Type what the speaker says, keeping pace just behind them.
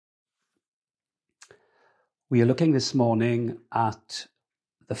We are looking this morning at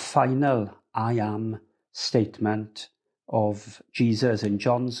the final I am statement of Jesus in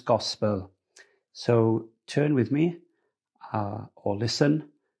John's Gospel. So turn with me or listen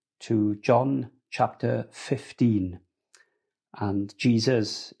to John chapter 15. And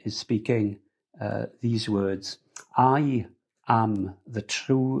Jesus is speaking these words, I am the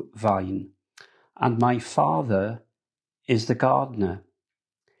true vine, and my Father is the gardener.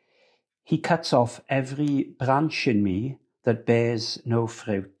 He cuts off every branch in me that bears no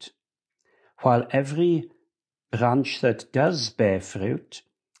fruit, while every branch that does bear fruit,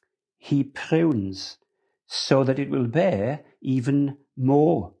 he prunes so that it will bear even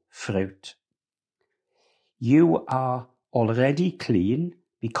more fruit. You are already clean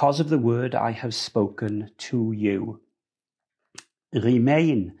because of the word I have spoken to you.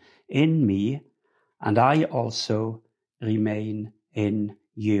 Remain in me, and I also remain in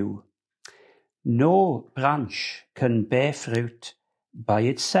you. No branch can bear fruit by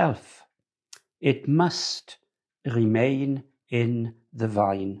itself. It must remain in the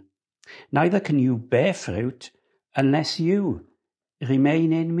vine. Neither can you bear fruit unless you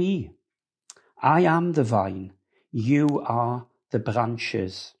remain in me. I am the vine, you are the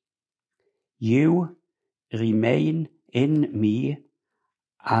branches. You remain in me,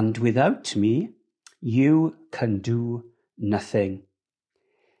 and without me, you can do nothing.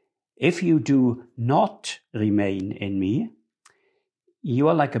 If you do not remain in me, you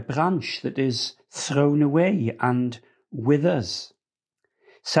are like a branch that is thrown away and withers.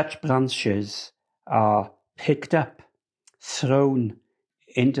 Such branches are picked up, thrown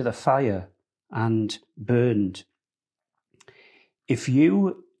into the fire, and burned. If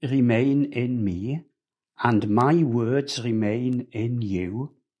you remain in me, and my words remain in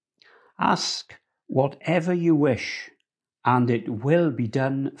you, ask whatever you wish, and it will be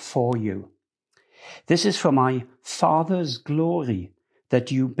done for you. This is for my Father's glory,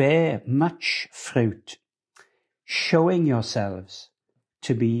 that you bear much fruit, showing yourselves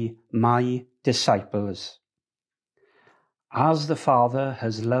to be my disciples. As the Father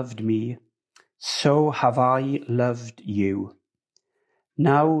has loved me, so have I loved you.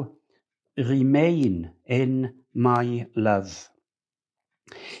 Now remain in my love.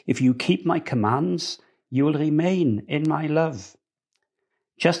 If you keep my commands, you will remain in my love,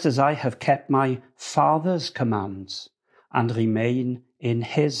 just as I have kept my Father's commands and remain in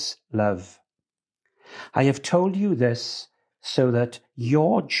his love. I have told you this so that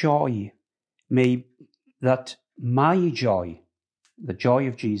my joy, the joy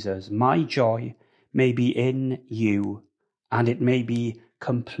of Jesus, my joy may be in you, and it may be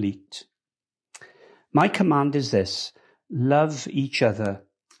complete. My command is this: love each other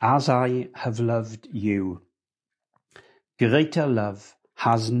as I have loved you. Greater love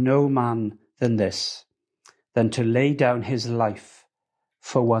has no man than this, than to lay down his life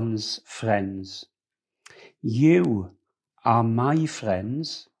for one's friends. You are my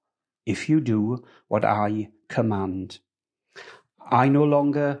friends if you do what I command. I no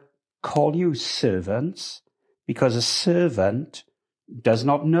longer call you servants, because a servant does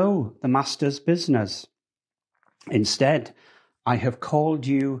not know the master's business. Instead, I have called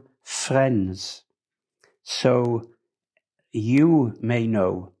you friends, so you may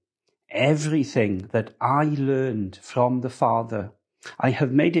know everything that I learned from the Father. I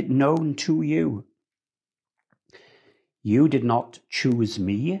have made it known to you. You did not choose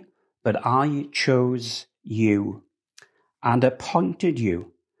me, but I chose you and appointed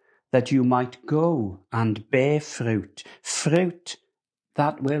you that you might go and bear fruit, fruit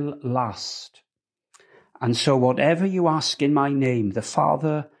that will last. And so whatever you ask in my name, the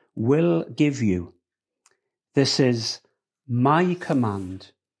Father will give you. This is my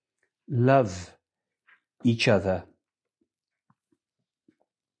command: love each other.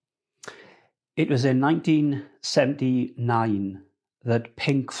 It was in 1979 that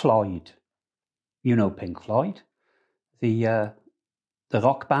Pink Floyd, you know Pink Floyd, the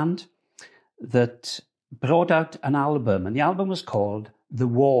rock band, that brought out an album, and the album was called The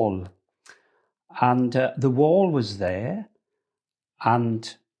Wall. And the wall was there,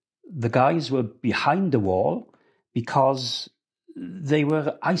 and the guys were behind the wall because they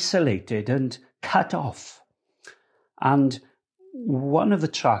were isolated and cut off. And one of the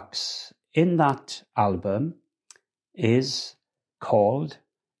tracks in that album is called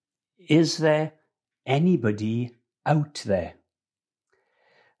Is There Anybody Out There?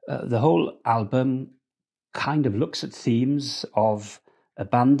 The whole album kind of looks at themes of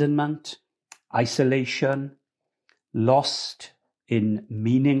abandonment, isolation, lost in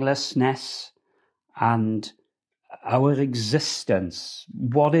meaninglessness, and our existence.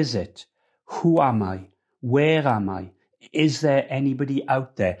 What is it? Who am I? Where am I? Is there anybody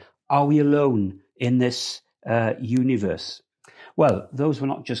out there? Are we alone in this universe? Well, those were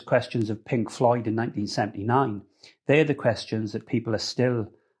not just questions of Pink Floyd in 1979. They're the questions that people are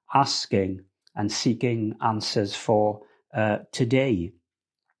still asking and seeking answers for today.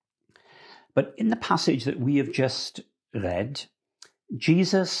 But in the passage that we have just read,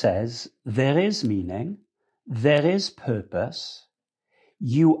 Jesus says there is meaning, there is purpose,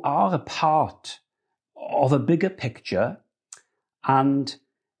 you are a part of a bigger picture, and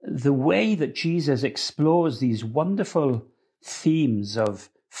the way that Jesus explores these wonderful themes of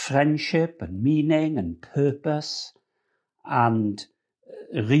friendship and meaning and purpose and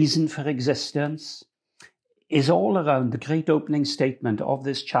reason for existence is all around the great opening statement of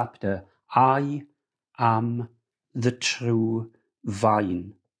this chapter, I am the true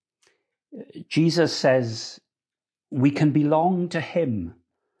vine. Jesus says we can belong to him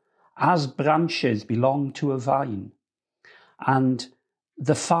as branches belong to a vine. And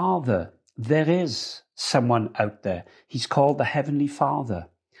the Father, there is someone out there. He's called the Heavenly Father.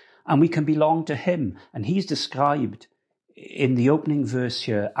 And we can belong to him. And he's described in the opening verse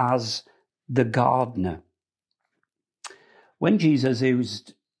here as the gardener. When Jesus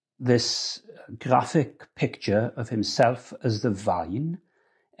used this graphic picture of himself as the vine,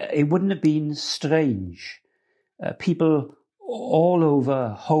 it wouldn't have been strange. People all over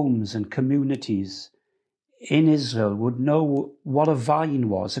homes and communities in Israel would know what a vine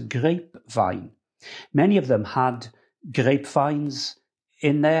was, a grapevine. Many of them had grapevines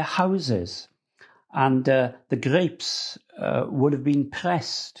in their houses, and the grapes would have been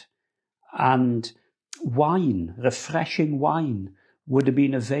pressed, and wine, refreshing wine, would have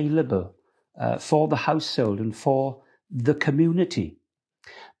been available for the household and for the community.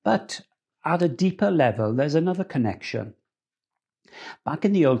 But at a deeper level, there's another connection. Back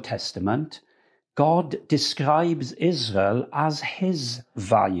in the Old Testament, God describes Israel as his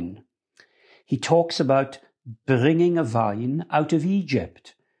vine. He talks about bringing a vine out of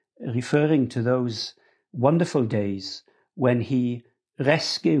Egypt, referring to those wonderful days when he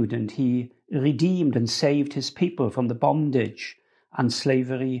rescued and he redeemed and saved his people from the bondage and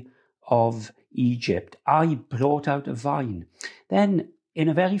slavery of Egypt. I brought out a vine. Then, in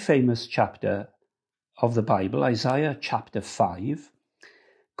a very famous chapter of the Bible, Isaiah chapter 5,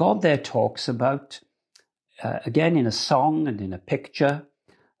 God there talks about, again in a song and in a picture,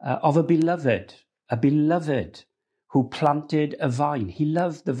 of a beloved who planted a vine. He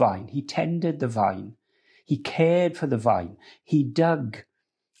loved the vine. He tended the vine. He cared for the vine. He dug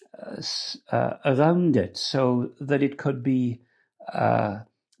around it so that it could be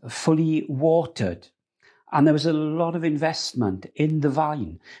fully watered. And there was a lot of investment in the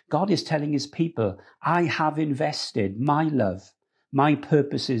vine. God is telling his people, I have invested my love, my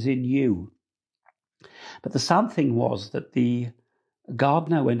purposes in you. But the sad thing was that the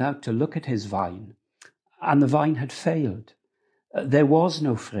gardener went out to look at his vine, and the vine had failed. There was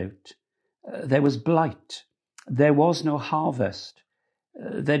no fruit. There was blight. There was no harvest.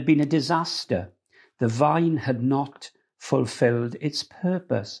 There'd been a disaster. The vine had not fulfilled its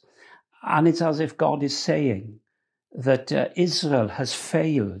purpose. And it's as if God is saying that Israel has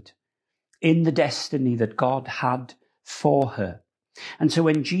failed in the destiny that God had for her. And so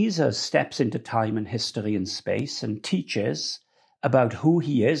when Jesus steps into time and history and space and teaches about who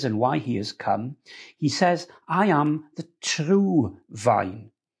he is and why he has come, he says, I am the true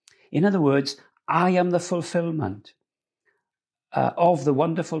vine. In other words, I am the fulfillment of the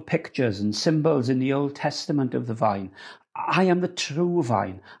wonderful pictures and symbols in the Old Testament of the vine. I am the true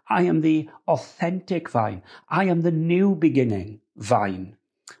vine. I am the authentic vine. I am the new beginning vine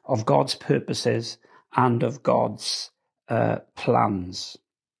of God's purposes and of God's plans.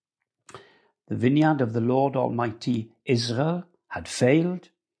 The vineyard of the Lord Almighty Israel had failed,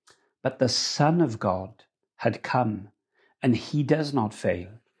 but the Son of God had come, and he does not fail.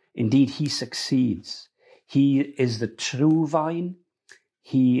 Indeed, he succeeds. He is the true vine.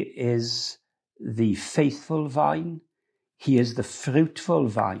 He is the faithful vine. He is the fruitful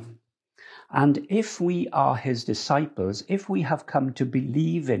vine. And if we are his disciples, if we have come to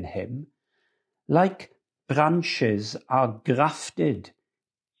believe in him, like branches are grafted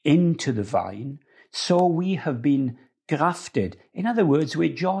into the vine, so we have been grafted. In other words,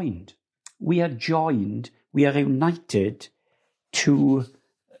 we're joined. We are joined, we are united to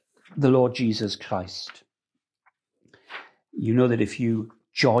the Lord Jesus Christ. You know that if you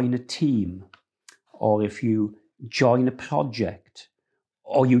join a team, or if you join a project,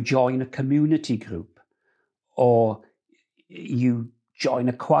 or you join a community group, or you join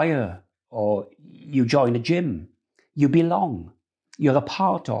a choir, or you join a gym, you belong. You're a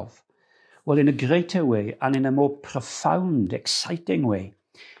part of. Well, in a greater way and in a more profound, exciting way,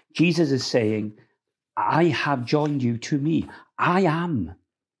 Jesus is saying, I have joined you to me. I am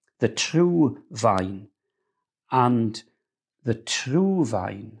the true vine, and the true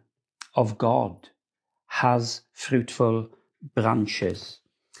vine of God has fruitful branches.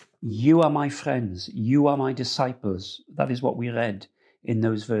 You are my friends. You are my disciples. That is what we read in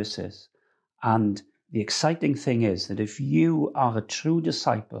those verses. And the exciting thing is that if you are a true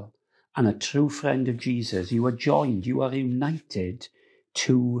disciple and a true friend of Jesus, you are joined, you are united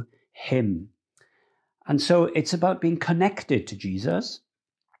to him. And so it's about being connected to Jesus.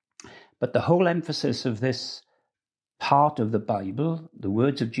 But the whole emphasis of this part of the Bible, the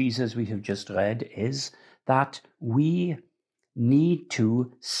words of Jesus we have just read, is that we need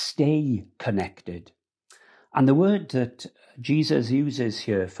to stay connected. And the word that Jesus uses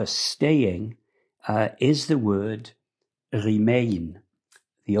here for staying is the word remain.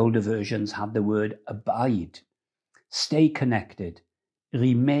 The older versions had the word abide. Stay connected.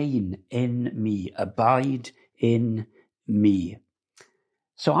 Remain in me. Abide in me.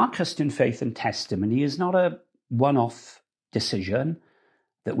 So our Christian faith and testimony is not a one-off decision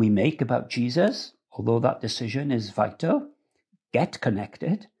that we make about Jesus, although that decision is vital. Get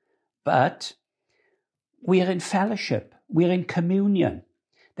connected, but we are in fellowship, we're in communion.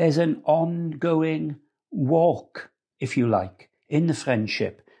 There's an ongoing walk, if you like, in the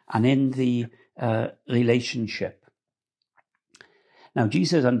friendship and in the relationship. Now,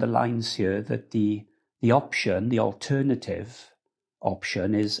 Jesus underlines here that the alternative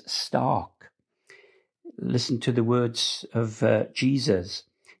option is stark. Listen to the words of Jesus.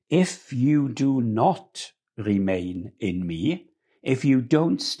 If you do not remain in me, if you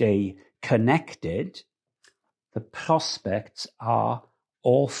don't stay connected, the prospects are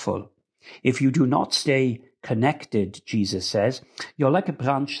awful. If you do not stay connected, Jesus says, you're like a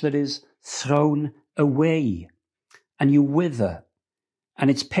branch that is thrown away and you wither, and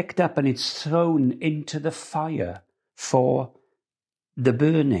it's picked up and it's thrown into the fire for the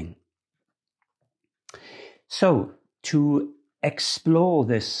burning. So, to explore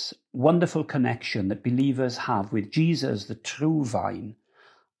this wonderful connection that believers have with Jesus, the true vine,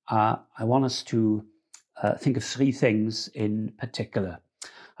 I want us to think of three things in particular.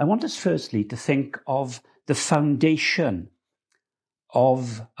 I want us firstly to think of the foundation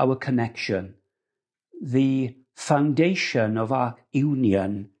of our connection, the foundation of our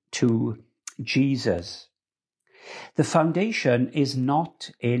union to Jesus. The foundation is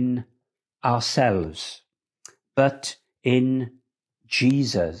not in ourselves, but in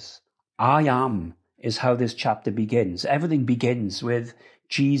Jesus. I am is how this chapter begins. Everything begins with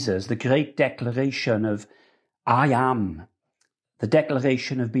Jesus, the great declaration of I am, the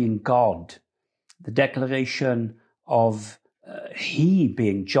declaration of being God, the declaration of he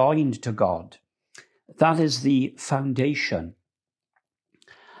being joined to God. That is the foundation.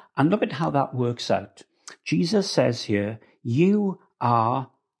 And look at how that works out. Jesus says here, you are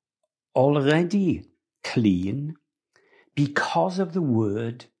already clean because of the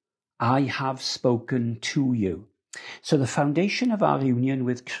word I have spoken to you. So the foundation of our union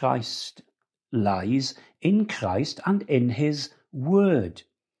with Christ lies in Christ and in his word.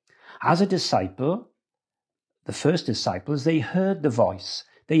 As a disciple, the first disciples, they heard the voice.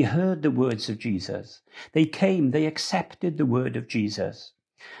 They heard the words of Jesus. They came, they accepted the word of Jesus.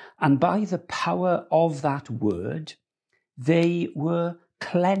 And by the power of that word, they were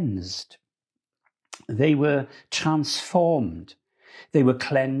cleansed. They were transformed. They were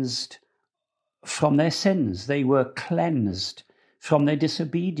cleansed from their sins. They were cleansed from their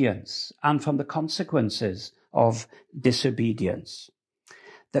disobedience and from the consequences of disobedience.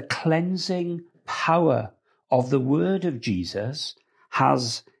 The cleansing power of the word of Jesus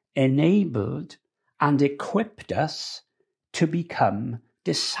has enabled and equipped us to become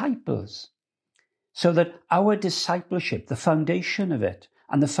disciples, so that our discipleship, the foundation of it,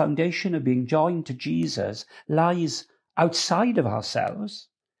 and the foundation of being joined to Jesus lies outside of ourselves.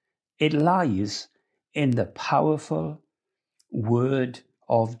 It lies in the powerful word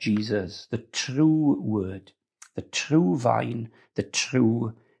of Jesus, the true word, the true vine, the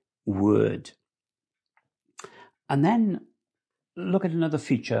true word. And then look at another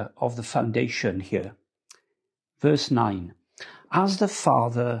feature of the foundation here. Verse 9, as the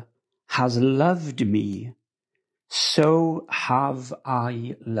Father has loved me, so have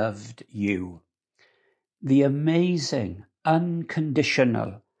I loved you. The amazing,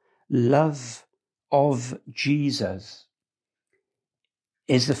 unconditional love of Jesus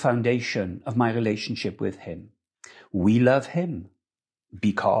is the foundation of my relationship with him. We love him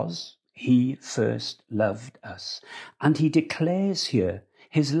because he first loved us. And he declares here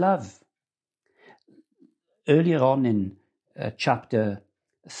his love earlier on in chapter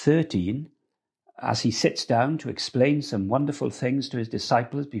 13, as he sits down to explain some wonderful things to his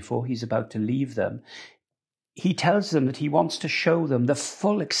disciples before he's about to leave them, he tells them that he wants to show them the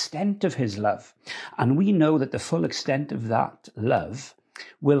full extent of his love. And we know that the full extent of that love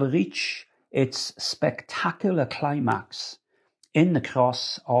will reach its spectacular climax in the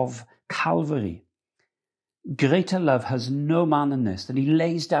cross of Calvary. Greater love has no man than this, that he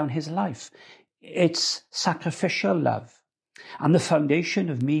lays down his life. It's sacrificial love. And the foundation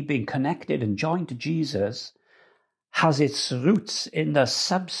of me being connected and joined to Jesus has its roots in the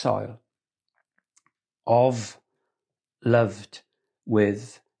subsoil of loved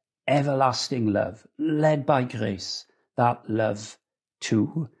with everlasting love, led by grace, that love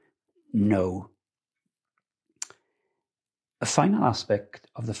to know. A final aspect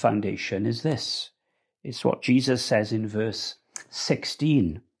of the foundation is this. It's what Jesus says in verse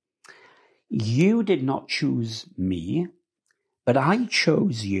 16. You did not choose me, but I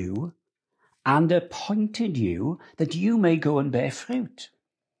chose you and appointed you that you may go and bear fruit.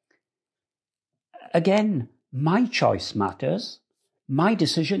 Again, my choice matters. My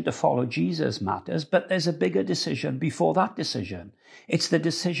decision to follow Jesus matters, but there's a bigger decision before that decision. It's the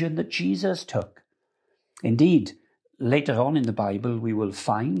decision that Jesus took. Indeed, later on in the Bible, we will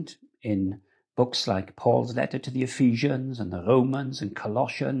find in books like Paul's letter to the Ephesians and the Romans and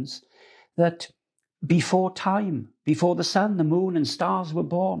Colossians that before time, before the sun, the moon and stars were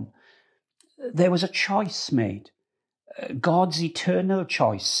born, there was a choice made. God's eternal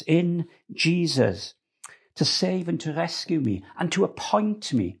choice in Jesus to save and to rescue me and to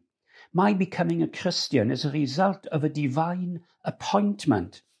appoint me. My becoming a Christian is a result of a divine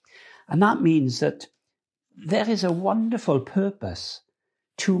appointment. And that means that there is a wonderful purpose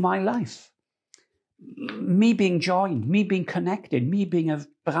to my life. Me being joined, me being connected, me being a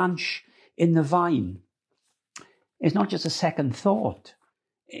branch in the vine is not just a second thought.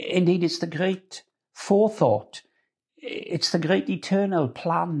 Indeed, it's the great forethought. It's the great eternal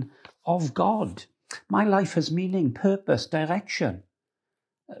plan of God. My life has meaning, purpose, direction.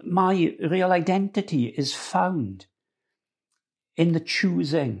 My real identity is found in the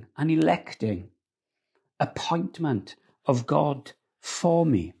choosing and electing appointment of God for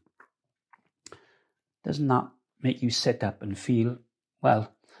me. Doesn't that make you sit up and feel,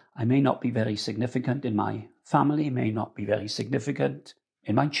 well, I may not be very significant in my family, may not be very significant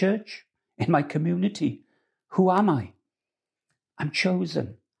in my church, in my community. Who am I? I'm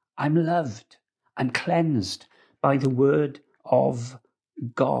chosen. I'm loved. I'm cleansed by the word of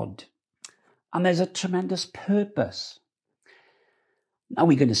God. And there's a tremendous purpose. Now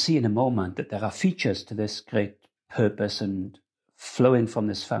we're going to see in a moment that there are features to this great purpose and flowing from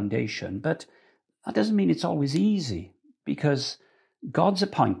this foundation, but that doesn't mean it's always easy, because God's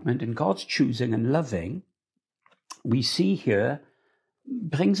appointment and God's choosing and loving, we see here,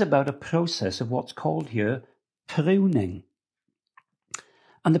 brings about a process of what's called here pruning.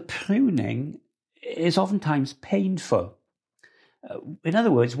 And the pruning is oftentimes painful. In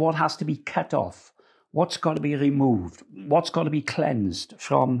other words, what has to be cut off, what's got to be removed, what's got to be cleansed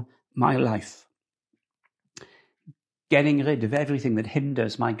from my life. Getting rid of everything that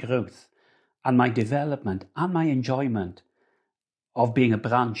hinders my growth and my development and my enjoyment of being a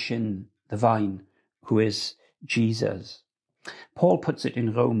branch in the vine who is Jesus. Paul puts it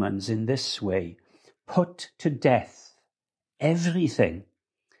in Romans in this way: put to death everything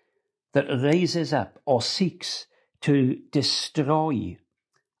that raises up or seeks to destroy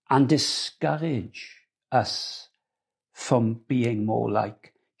and discourage us from being more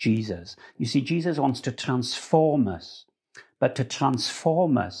like Jesus. You see, Jesus wants to transform us, but to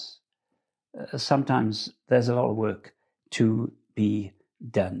transform us, sometimes there's a lot of work to be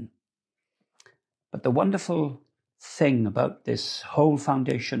done. But the wonderful thing about this whole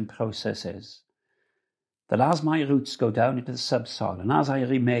foundation process is that as my roots go down into the subsoil and as I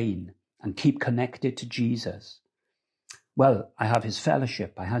remain and keep connected to Jesus, well, I have his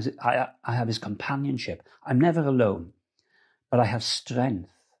fellowship, I have his companionship. I'm never alone, but I have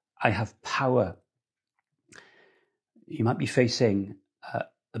strength, I have power. You might be facing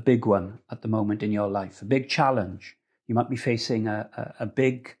a big one at the moment in your life, a big challenge. You might be facing a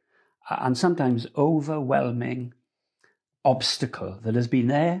big and sometimes overwhelming obstacle that has been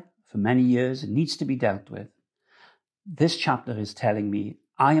there for many years and needs to be dealt with. This chapter is telling me,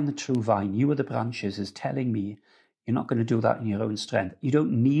 I am the true vine, you are the branches, is telling me you're not going to do that in your own strength. You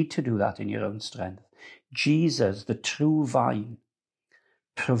don't need to do that in your own strength. Jesus, the true vine,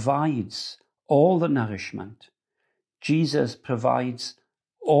 provides all the nourishment. Jesus provides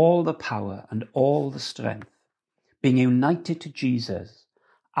all the power and all the strength. Being united to Jesus,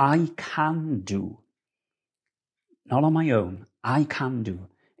 I can do not on my own. I can do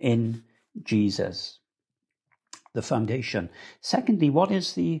in Jesus, the foundation. Secondly, what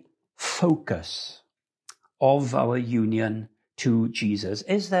is the focus of our union to Jesus?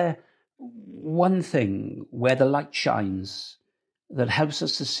 Is there one thing where the light shines that helps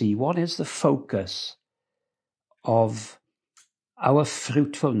us to see what is the focus of our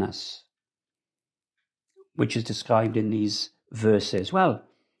fruitfulness, which is described in these verses? Well,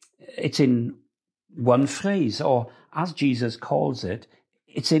 it's in one phrase, or as Jesus calls it,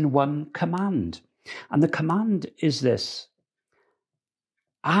 it's in one command. And the command is this: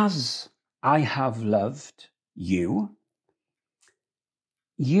 as I have loved you,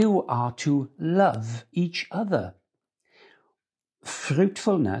 you are to love each other.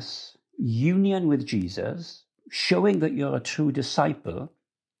 Fruitfulness, union with Jesus, showing that you're a true disciple,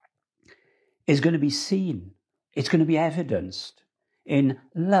 is going to be seen. It's going to be evidenced in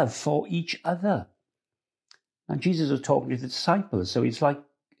love for each other. And Jesus was talking to the disciples, so it's like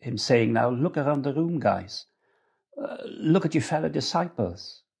him saying, now look around the room, guys. Look at your fellow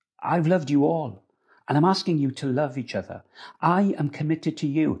disciples. I've loved you all. And I'm asking you to love each other. I am committed to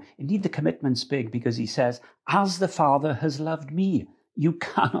you. Indeed, the commitment's big because he says, as the Father has loved me. You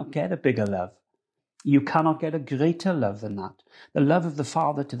cannot get a bigger love. You cannot get a greater love than that. The love of the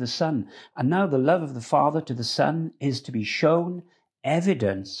Father to the Son. And now the love of the Father to the Son is to be shown,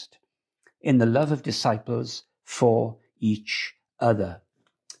 evidenced in the love of disciples for each other.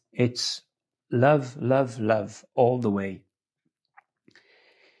 It's love, love, love all the way.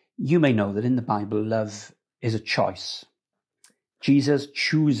 You may know that in the Bible, love is a choice. Jesus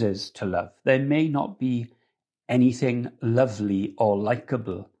chooses to love. There may not be anything lovely or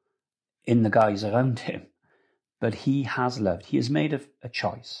likable in the guys around him, but he has loved. He has made a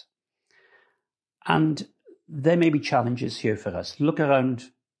choice. And there may be challenges here for us. Look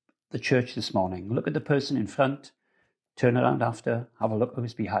around the church this morning. Look at the person in front. Turn around after. Have a look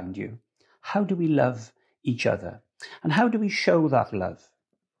who's behind you. How do we love each other? And how do we show that love?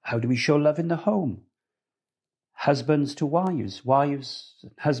 How do we show love in the home? Husbands to wives, wives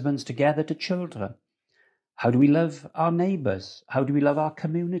and husbands together to children. How do we love our neighbours? How do we love our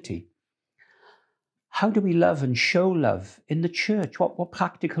community? How do we love and show love in the church? What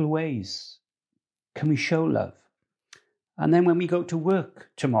practical ways can we show love? And then when we go to work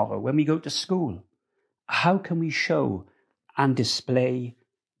tomorrow, when we go to school, how can we show and display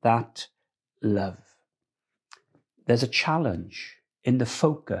that love? There's a challenge in the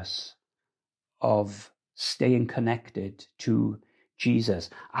focus of staying connected to Jesus.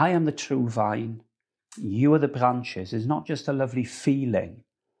 I am the true vine. You are the branches. It's not just a lovely feeling,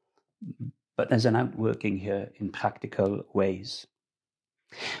 but there's an outworking here in practical ways.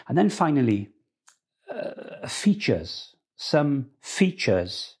 And then finally, some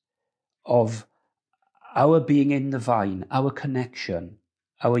features of our being in the vine, our connection,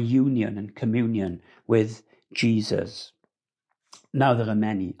 our union and communion with Jesus. Now there are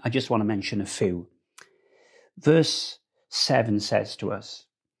many. I just want to mention a few. Verse 7 says to us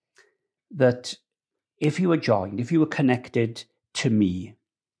that if you are joined, if you are connected to me,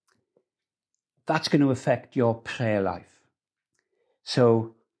 that's going to affect your prayer life.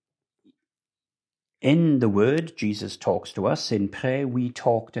 So in the Word, Jesus talks to us. In prayer, we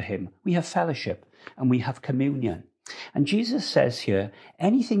talk to him. We have fellowship and we have communion. And Jesus says here,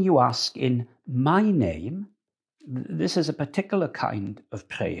 anything you ask in my name, this is a particular kind of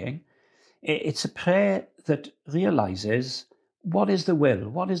praying. It's a prayer that realizes what is the will,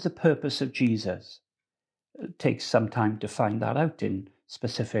 what is the purpose of Jesus. It takes some time to find that out in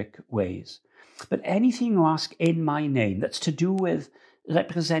specific ways. But anything you ask in my name that's to do with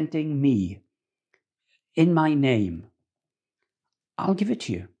representing me, in my name, I'll give it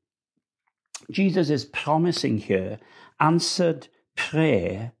to you. Jesus is promising here answered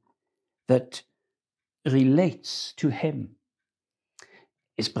prayer that relates to him.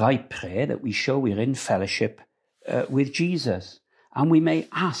 It's by prayer that we show we're in fellowship with Jesus, and we may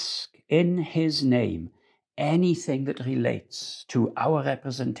ask in his name anything that relates to our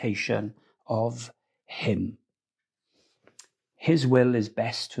representation of him. His will is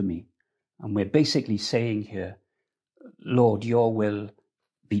best for me, and we're basically saying here, Lord, your will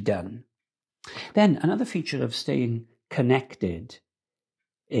be done. Then another feature of staying connected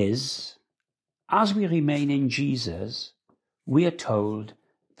is, as we remain in Jesus, we are told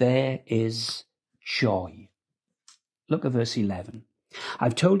there is joy. Look at verse 11.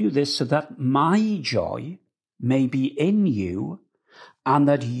 I've told you this so that my joy may be in you and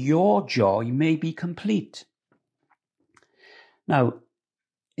that your joy may be complete. Now,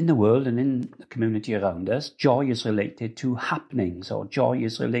 In the world and in the community around us, joy is related to happenings, or joy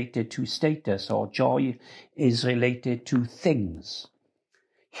is related to status, or joy is related to things.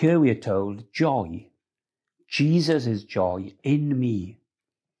 Here we are told joy. Jesus is joy in me.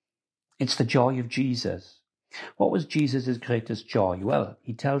 It's the joy of Jesus. What was Jesus' greatest joy? Well,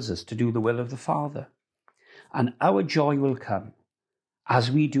 he tells us to do the will of the Father. And our joy will come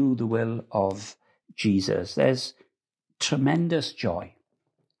as we do the will of Jesus. There's tremendous joy.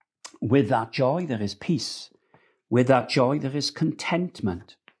 With that joy, there is peace. With that joy, there is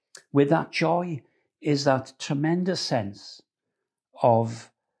contentment. With that joy is that tremendous sense of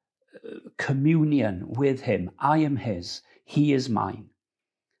communion with him. I am his, he is mine.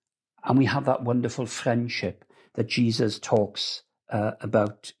 And we have that wonderful friendship that Jesus talks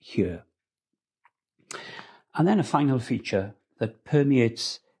about here. And then a final feature that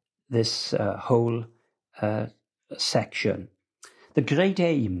permeates this whole section. The great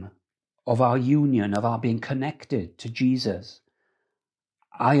aim of our union, of our being connected to Jesus.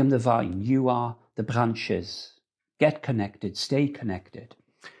 I am the vine, you are the branches. Get connected, stay connected.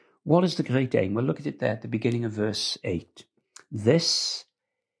 What is the great aim? Well, look at it there at the beginning of verse 8. This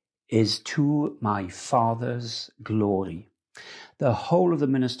is to my Father's glory. The whole of the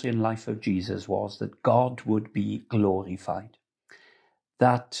ministry and life of Jesus was that God would be glorified,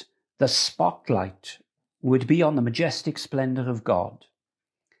 that the spotlight would be on the majestic splendor of God.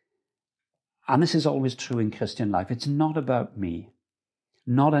 And this is always true in Christian life. It's not about me.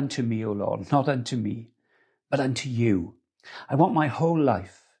 Not unto me, O Lord, not unto me, but unto you. I want my whole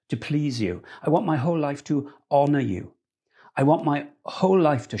life to please you. I want my whole life to honor you. I want my whole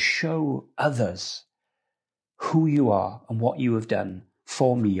life to show others who you are and what you have done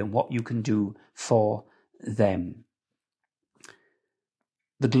for me and what you can do for them.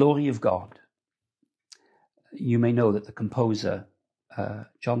 The glory of God. You may know that the composer,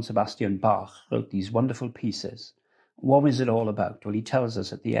 John Sebastian Bach, wrote these wonderful pieces. What is it all about? Well, he tells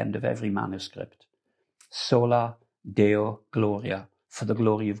us at the end of every manuscript, Sola Deo Gloria, for the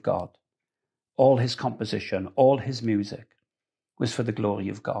glory of God. All his composition, all his music was for the glory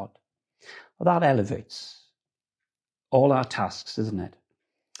of God. Well, that elevates all our tasks, doesn't it?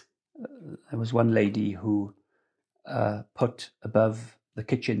 There was one lady who put above the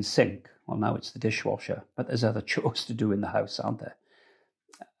kitchen sink, well, now it's the dishwasher, but there's other chores to do in the house, aren't there?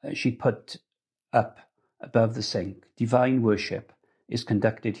 She put up above the sink, divine worship is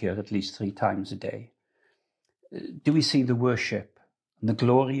conducted here at least 3 times a day. Do we see the worship and the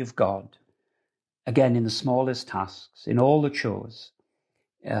glory of God, again, in the smallest tasks, in all the chores,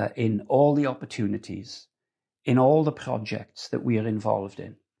 in all the opportunities, in all the projects that we are involved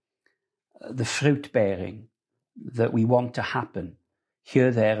in, the fruit bearing that we want to happen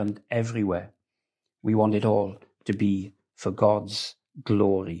here, there, and everywhere. We want it all to be for God's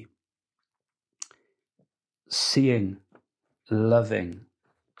glory. Seeing, loving,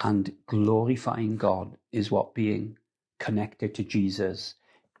 and glorifying God is what being connected to Jesus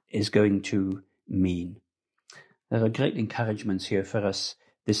is going to mean. There are great encouragements here for us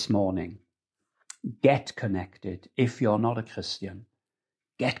this morning. Get connected if you're not a Christian.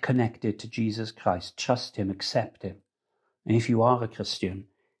 Get connected to Jesus Christ. Trust him, accept him. And if you are a Christian,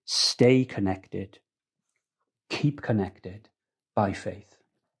 stay connected. Keep connected by faith.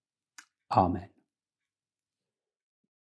 Amen.